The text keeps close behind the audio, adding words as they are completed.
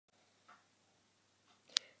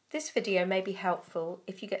This video may be helpful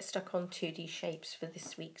if you get stuck on 2D shapes for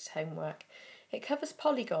this week's homework. It covers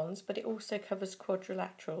polygons, but it also covers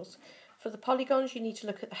quadrilaterals. For the polygons, you need to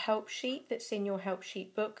look at the help sheet that's in your help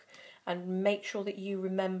sheet book and make sure that you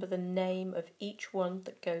remember the name of each one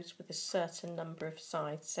that goes with a certain number of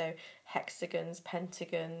sides. So hexagons,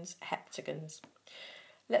 pentagons, heptagons.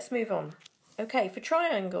 Let's move on. Okay, for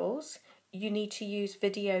triangles, you need to use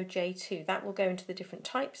video J2. That will go into the different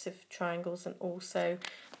types of triangles and also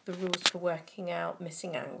the rules for working out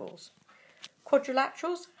missing angles.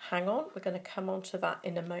 Quadrilaterals, hang on, we're going to come on to that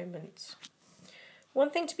in a moment. One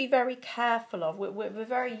thing to be very careful of, we're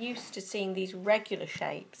very used to seeing these regular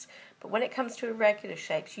shapes, but when it comes to irregular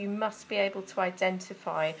shapes, you must be able to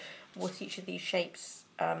identify what each of these shapes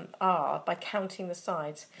are by counting the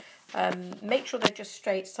sides. Make sure they're just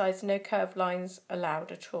straight sides, no curved lines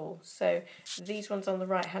allowed at all. So these ones on the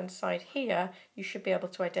right hand side here, you should be able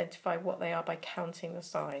to identify what they are by counting the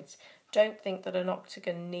sides. Don't think that an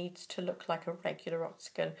octagon needs to look like a regular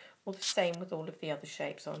octagon, or the same with all of the other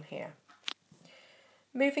shapes on here.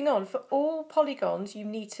 Moving on, for all polygons you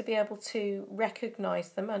need to be able to recognise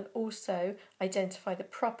them and also identify the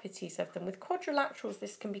properties of them. With quadrilaterals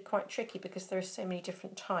this can be quite tricky because there are so many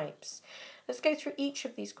different types. Let's go through each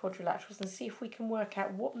of these quadrilaterals and see if we can work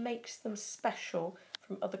out what makes them special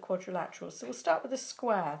from other quadrilaterals. So we'll start with a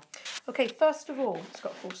square. Okay, first of all, it's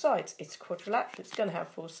got four sides. It's a quadrilateral, it's going to have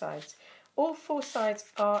four sides. All four sides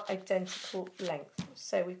are identical length,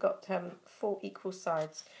 so we've got four equal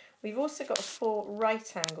sides. We've also got four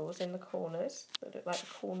right angles in the corners that look like the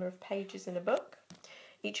corner of pages in a book.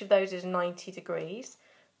 Each of those is 90 degrees.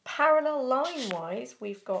 Parallel line-wise,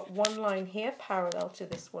 we've got one line here parallel to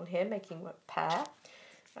this one here, making a pair.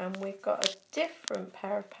 And we've got a different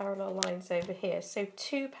pair of parallel lines over here, so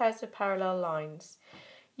two pairs of parallel lines.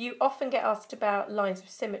 You often get asked about lines of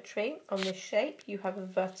symmetry on this shape. You have a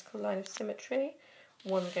vertical line of symmetry,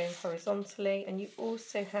 one going horizontally, and you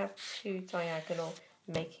also have two diagonal,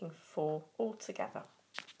 making four altogether.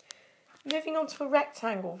 Moving on to a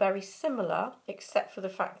rectangle, very similar, except for the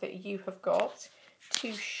fact that you have got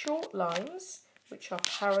two short lines which are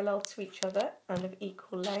parallel to each other and of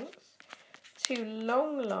equal length, two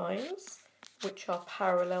long lines which are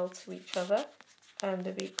parallel to each other and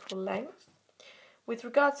of equal length. With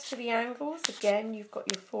regards to the angles, again you've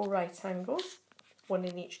got your four right angles, one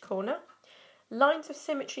in each corner. Lines of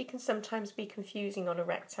symmetry can sometimes be confusing on a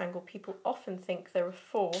rectangle. People often think there are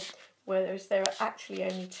four, whereas there are actually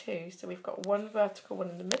only two. So we've got one vertical one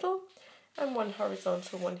in the middle and one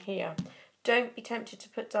horizontal one here. Don't be tempted to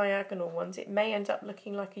put diagonal ones. It may end up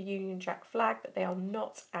looking like a Union Jack flag, but they are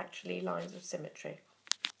not actually lines of symmetry.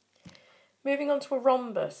 Moving on to a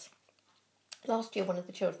rhombus. Last year, one of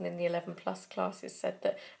the children in the 11 plus classes said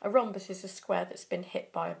that a rhombus is a square that's been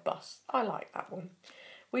hit by a bus. I like that one.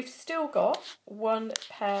 We've still got one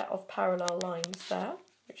pair of parallel lines there,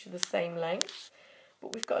 which are the same length,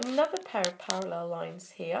 but we've got another pair of parallel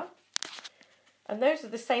lines here, and those are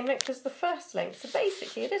the same length as the first length. So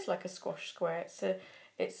basically, it is like a squash square.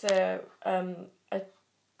 It's a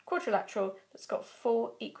quadrilateral that's got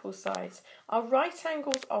four equal sides. Our right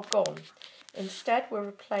angles are gone. Instead, we're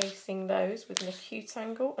replacing those with an acute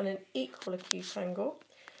angle and an equal acute angle.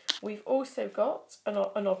 We've also got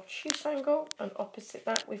an obtuse angle, and opposite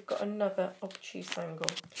that we've got another obtuse angle.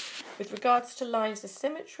 With regards to lines of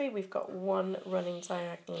symmetry, we've got one running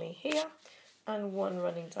diagonally here and one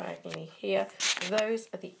running diagonally here. Those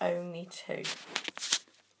are the only two.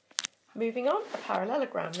 Moving on, a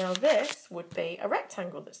parallelogram. Now this would be a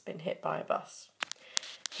rectangle that's been hit by a bus.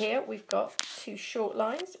 Here we've got two short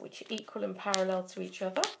lines which are equal and parallel to each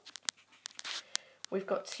other. We've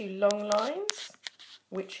got two long lines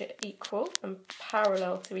which are equal and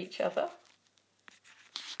parallel to each other.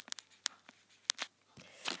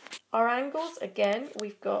 Our angles, again,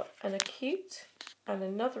 we've got an acute and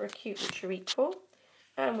another acute which are equal,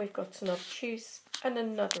 and we've got an obtuse and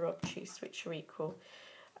another obtuse which are equal.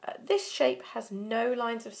 This shape has no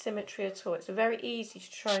lines of symmetry at all. It's very easy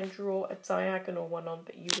to try and draw a diagonal one on,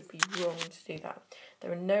 but you would be wrong to do that.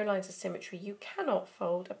 There are no lines of symmetry. You cannot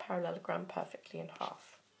fold a parallelogram perfectly in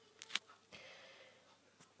half.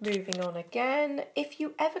 Moving on again, if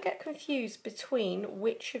you ever get confused between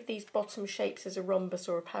which of these bottom shapes is a rhombus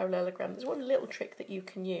or a parallelogram, there's one little trick that you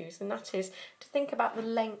can use, and that is to think about the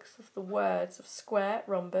length of the words of square,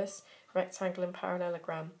 rhombus, rectangle and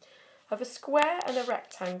parallelogram. Of a square and a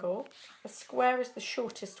rectangle, a square is the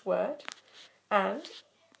shortest word and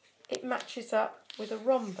it matches up with a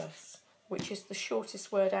rhombus, which is the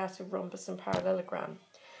shortest word out of rhombus and parallelogram.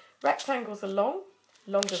 Rectangles are long,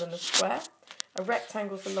 longer than a square. A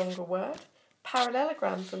rectangle is a longer word.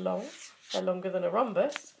 Parallelograms are long, they're longer than a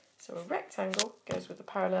rhombus, So a rectangle goes with a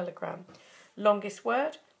parallelogram. Longest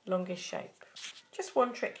word, longest shape. Just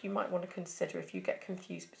one trick you might want to consider if you get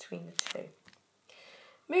confused between the two.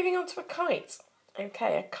 Moving on to a kite.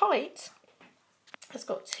 Okay, a kite has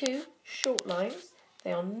got two short lines.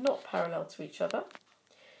 They are not parallel to each other,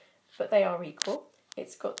 but they are equal.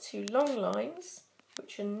 It's got two long lines,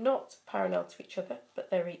 which are not parallel to each other,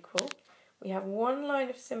 but they're equal. We have one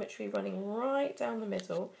line of symmetry running right down the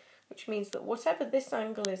middle, which means that whatever this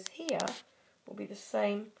angle is here will be the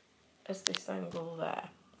same as this angle there.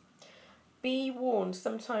 Be warned,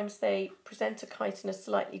 sometimes they present a kite in a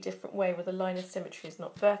slightly different way where the line of symmetry is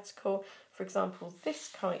not vertical. For example, this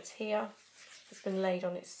kite here has been laid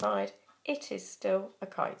on its side. It is still a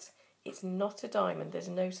kite. It's not a diamond. There's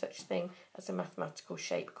no such thing as a mathematical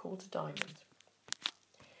shape called a diamond.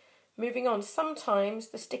 Moving on, sometimes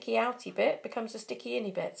the sticky outy bit becomes a sticky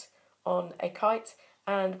inny bit on a kite,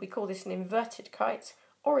 and we call this an inverted kite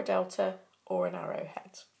or a delta or an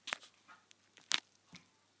arrowhead.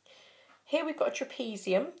 Here we've got a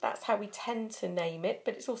trapezium. That's how we tend to name it,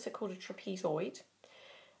 but it's also called a trapezoid.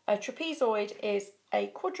 A trapezoid is a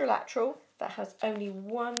quadrilateral that has only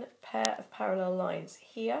one pair of parallel lines.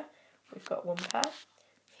 Here we've got one pair,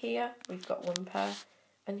 here we've got one pair,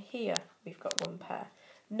 and here we've got one pair.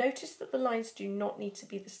 Notice that the lines do not need to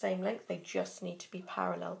be the same length, they just need to be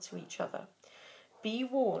parallel to each other. Be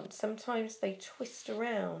warned, sometimes they twist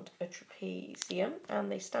around a trapezium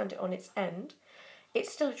and they stand it on its end.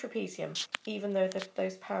 It's still a trapezium, even though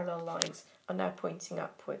those parallel lines are now pointing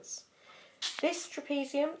upwards. This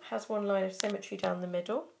trapezium has one line of symmetry down the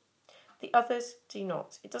middle. The others do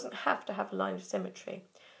not. It doesn't have to have a line of symmetry.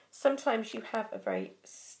 Sometimes you have a very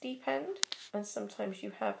steep end and sometimes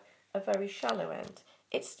you have a very shallow end.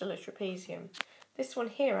 It's still a trapezium. This one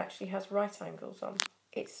here actually has right angles on.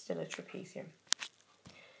 It's still a trapezium.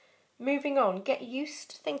 Moving on, get used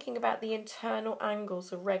to thinking about the internal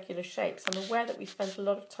angles of regular shapes. I'm aware that we spend a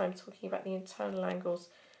lot of time talking about the internal angles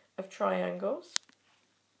of triangles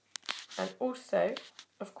and also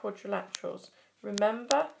of quadrilaterals.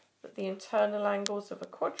 Remember that the internal angles of a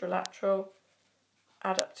quadrilateral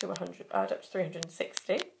add up to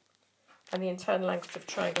 360, and the internal angles of a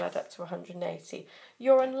triangle add up to 180.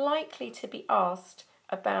 You're unlikely to be asked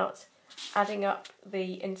about adding up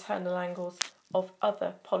the internal angles of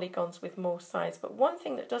other polygons with more sides, but one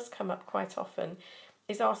thing that does come up quite often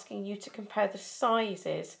is asking you to compare the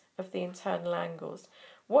sizes of the internal angles.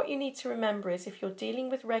 What you need to remember is if you're dealing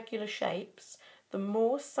with regular shapes, the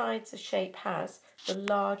more sides a shape has, the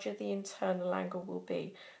larger the internal angle will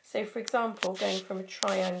be. So for example, going from a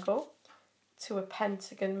triangle to a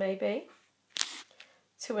pentagon maybe,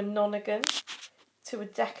 to a nonagon, to a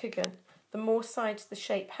decagon, the more sides the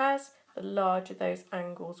shape has, the larger those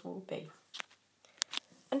angles will be.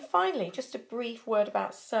 And finally, just a brief word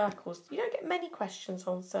about circles. You don't get many questions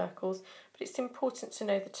on circles, but it's important to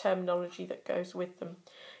know the terminology that goes with them.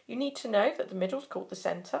 You need to know that the middle is called the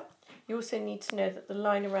centre. You also need to know that the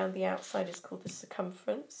line around the outside is called the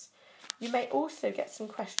circumference. You may also get some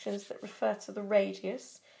questions that refer to the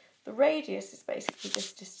radius. The radius is basically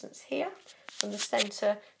this distance here, from the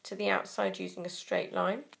centre to the outside using a straight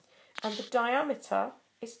line. And the diameter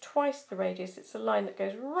is twice the radius. It's a line that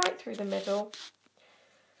goes right through the middle,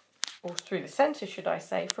 or through the centre should I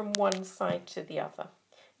say, from one side to the other.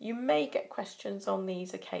 You may get questions on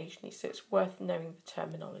these occasionally, so it's worth knowing the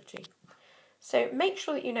terminology. So make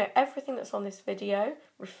sure that you know everything that's on this video,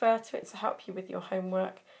 refer to it to help you with your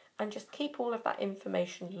homework, and just keep all of that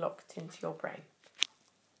information locked into your brain.